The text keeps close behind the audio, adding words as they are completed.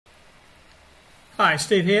Hi,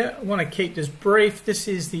 Steve here. I want to keep this brief. This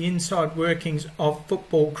is the inside workings of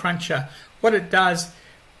Football Cruncher. What it does,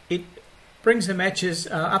 it brings the matches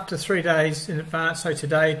up to 3 days in advance, so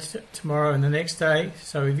today, tomorrow and the next day.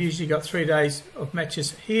 So we've usually got 3 days of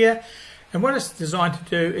matches here. And what it's designed to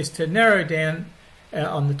do is to narrow down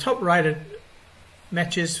on the top rated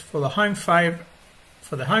matches for the home favourites,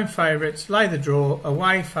 lay the draw,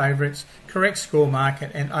 away favourites, correct score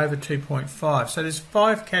market and over 2.5. So there's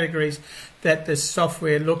 5 categories that the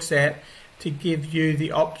software looks at to give you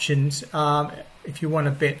the options if you want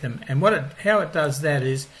to bet them. And how it does that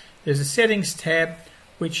is there's a settings tab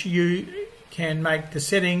which you can make the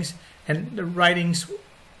settings, and the ratings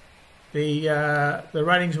the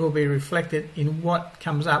ratings will be reflected in what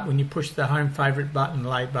comes up when you push the home favourite button,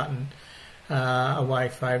 lay button, away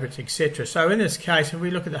favourites, etc. So in this case, if we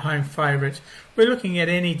look at the home favourites, we're looking at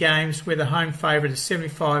any games where the home favourite is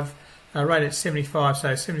 75, rated 75,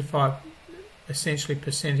 so 75 essentially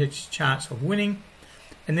percentage chance of winning,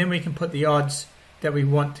 and then we can put the odds that we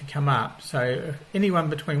want to come up. So anyone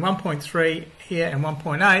between 1.3 here and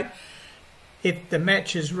 1.8, if the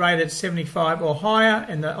match is rated 75 or higher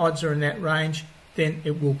and the odds are in that range, then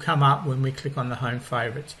it will come up when we click on the home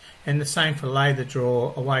favourites. And the same for lay the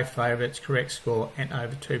draw, away favourites, correct score and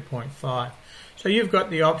over 2.5. So you've got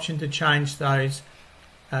the option to change those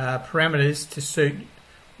parameters to suit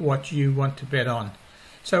what you want to bet on.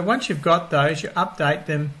 So once you've got those, you update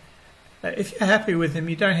them. If you're happy with them,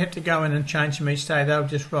 you don't have to go in and change them each day. They'll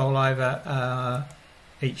just roll over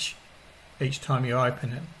each time you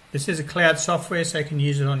open it. This is a cloud software, so you can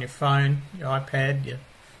use it on your phone, your iPad, your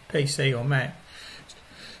PC or Mac.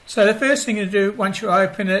 So the first thing to do once you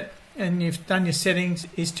open it and you've done your settings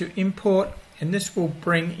is to import, and this will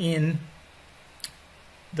bring in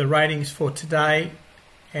the ratings for today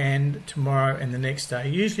and tomorrow and the next day.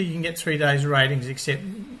 Usually you can get 3 days ratings, except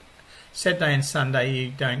Saturday and Sunday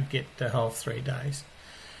you don't get the whole 3 days.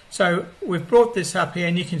 So we've brought this up here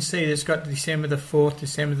and you can see that it's got December the 4th,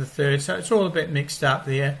 December the 3rd, so it's all a bit mixed up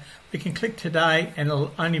there. We can click today and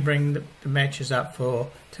it'll only bring the matches up for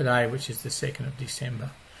today, which is the 2nd of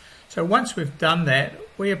December. So once we've done that,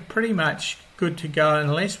 we are pretty much good to go,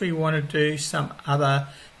 unless we want to do some other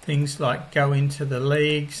things like go into the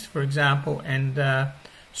leagues, for example, and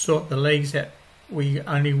sort the leagues that we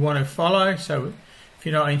only want to follow. So if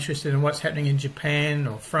you're not interested in what's happening in Japan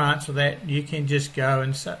or France or that, you can just go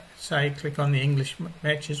and say click on the English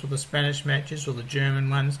matches or the Spanish matches or the German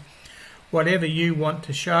ones, whatever you want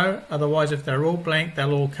to show. Otherwise, if they're all blank,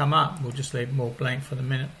 they'll all come up. We'll just leave them all blank for the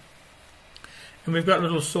minute. And we've got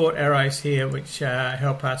little sort arrows here which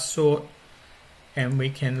help us sort, and we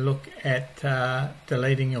can look at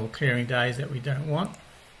deleting or clearing days that we don't want.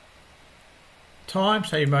 Time,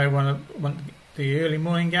 so you may want the early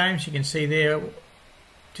morning games. You can see there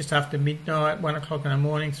just after midnight, 1 o'clock in the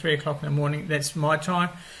morning, 3 o'clock in the morning, that's my time.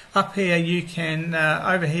 Up here you can,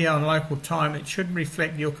 over here on local time, it should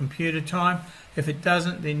reflect your computer time. If it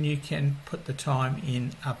doesn't, then you can put the time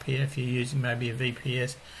in up here. If you're using maybe a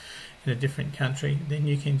VPS in a different country, then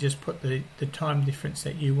you can just put the time difference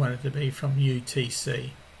that you want it to be from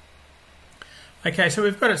UTC. Okay, so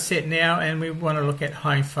we've got it set now and we want to look at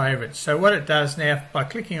home favourites. So what it does now, by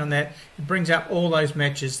clicking on that, it brings up all those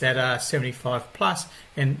matches that are 75 plus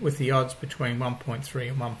and with the odds between 1.3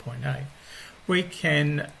 and 1.8. We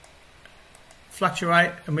can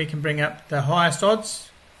fluctuate and we can bring up the highest odds,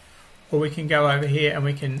 or we can go over here and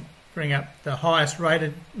we can bring up the highest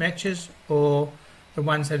rated matches or the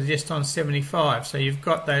ones that are just on 75. So you've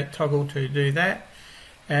got that toggle to do that.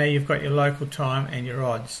 You've got your local time and your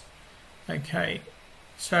odds. Okay,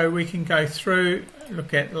 so we can go through,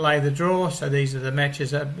 look at lay the draw. So these are the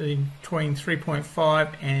matches that are between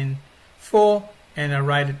 3.5 and 4 and are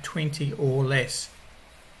rated 20 or less.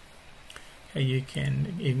 Okay, you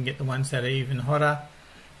can even get the ones that are even hotter.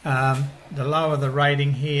 The lower the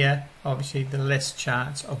rating here, obviously the less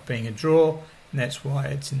chance of being a draw, and that's why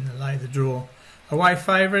it's in the lay the draw. Away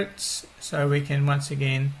favourites, so we can once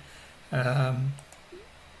again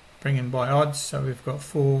bring in by odds. So we've got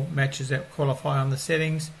 4 matches that qualify on the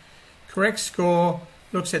settings. Correct score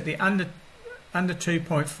looks at the under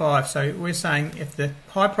 2.5. So we're saying if the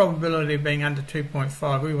high probability of being under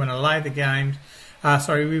 2.5, we want to lay the games.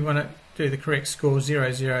 We want to do the correct score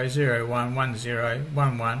 0, 0, 0, 1, 1, 0,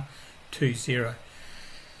 1, 1, 2, 0.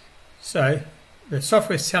 So the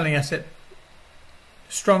software is telling us that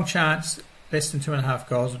strong chance less than 2.5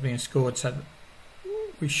 goals are being scored. So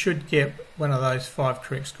we should get one of those 5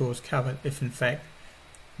 correct scores covered if in fact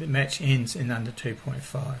the match ends in under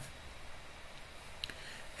 2.5.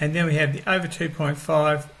 And then we have the over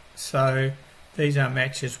 2.5, so these are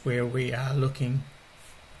matches where we are looking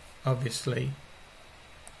obviously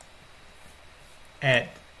at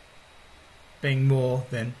being more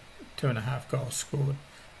than 2.5 goals scored.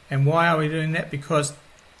 And why are we doing that? Because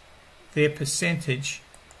their percentage,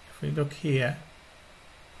 if we look here,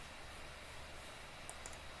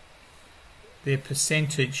 their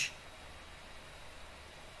percentage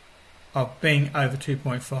of being over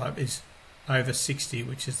 2.5 is over 60,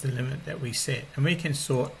 which is the limit that we set. And we can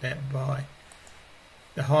sort that by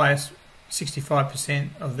the highest 65%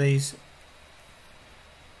 of these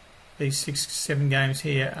 6-7 games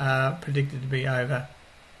here are predicted to be over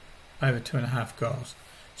 2.5 goals.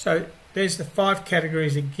 So there's the 5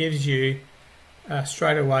 categories it gives you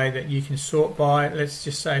straight away that you can sort by. Let's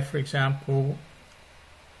just say, for example,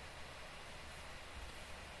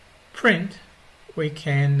 print. We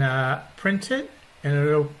can print it and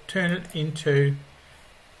it'll turn it into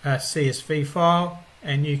a CSV file,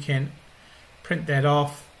 and you can print that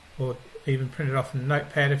off, or even print it off in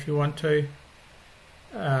Notepad if you want to.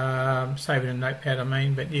 Save it in Notepad, I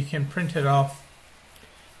mean, but you can print it off,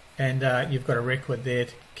 and you've got a record there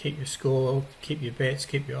to keep your score, keep your bets,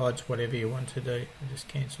 keep your odds, whatever you want to do. I'll just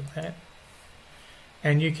cancel that.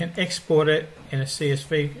 And you can export it in a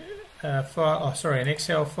CSV file, an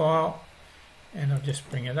Excel file, and I'll just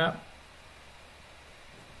bring it up.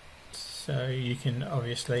 So you can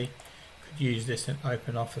obviously could use this in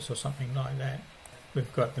OpenOffice or something like that.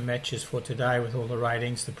 We've got the matches for today with all the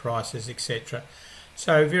ratings, the prices, etc.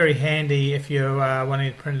 So very handy if you're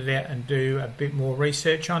wanting to print it out and do a bit more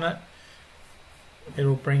research on it. It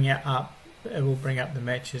will bring up the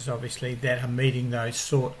matches, obviously, that are meeting those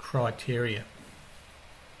sort criteria.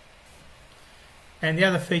 And the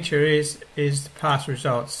other feature is the past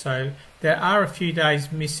results. So there are a few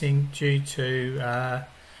days missing due to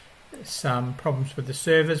some problems with the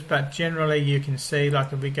servers, but generally you can see,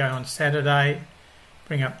 like if we go on Saturday,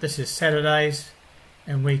 bring up, this is Saturdays,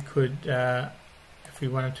 and we could, if we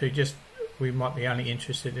wanted to, we might be only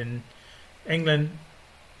interested in England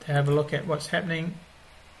to have a look at what's happening.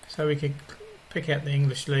 So we could pick out the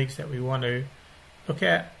English leagues that we want to look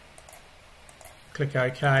at, click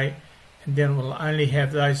OK, and then we'll only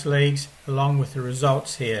have those leagues along with the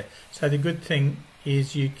results here. So the good thing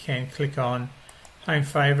is you can click on home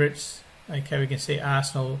favourites. Okay, we can see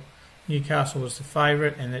Arsenal, Newcastle was the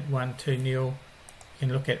favourite and it won 2-0. You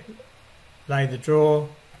can look at lay the draw,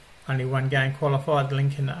 only one game qualified,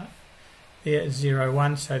 Lincoln there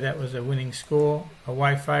 0-1, so that was a winning score.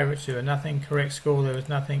 Away favourites, there were nothing. Correct score, there was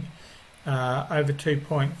nothing. Over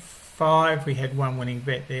 2.5, we had one winning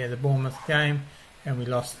bet there, the Bournemouth game, and we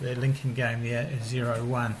lost the Lincoln game there at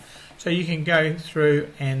 0-1. So you can go through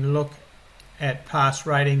and look at past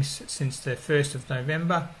ratings since the 1st of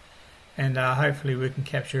November, and hopefully we can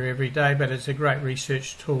capture every day, but it's a great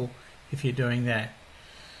research tool if you're doing that.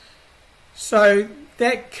 So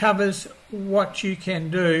that covers what you can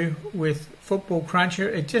do with Football Cruncher.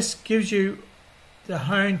 It just gives you the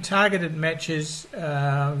home targeted matches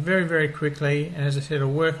very, very quickly, and as I said,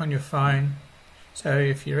 it'll work on your phone. So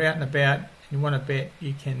if you're out and about and you want to bet,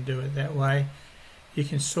 you can do it that way. You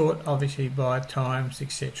can sort obviously by times,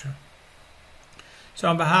 etc. So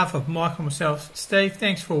on behalf of Mike and myself, Steve,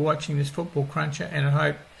 thanks for watching this Football Cruncher, and I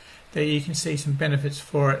hope that you can see some benefits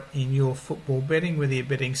for it in your football betting, whether you're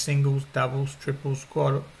betting singles, doubles, triples,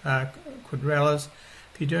 quadrillas.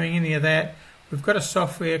 If you're doing any of that, we've got a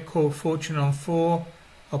software called Fortune on 4.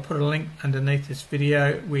 I'll put a link underneath this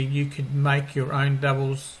video where you can make your own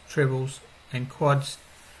doubles, trebles and quads,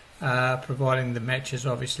 providing the matches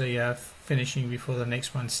obviously are finishing before the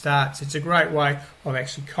next one starts. It's a great way of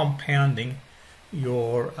actually compounding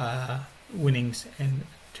your winnings and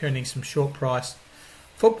turning some short price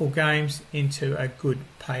football games into a good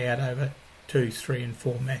payout over 2, 3 and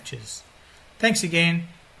 4 matches. Thanks again.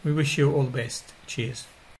 We wish you all the best. Cheers.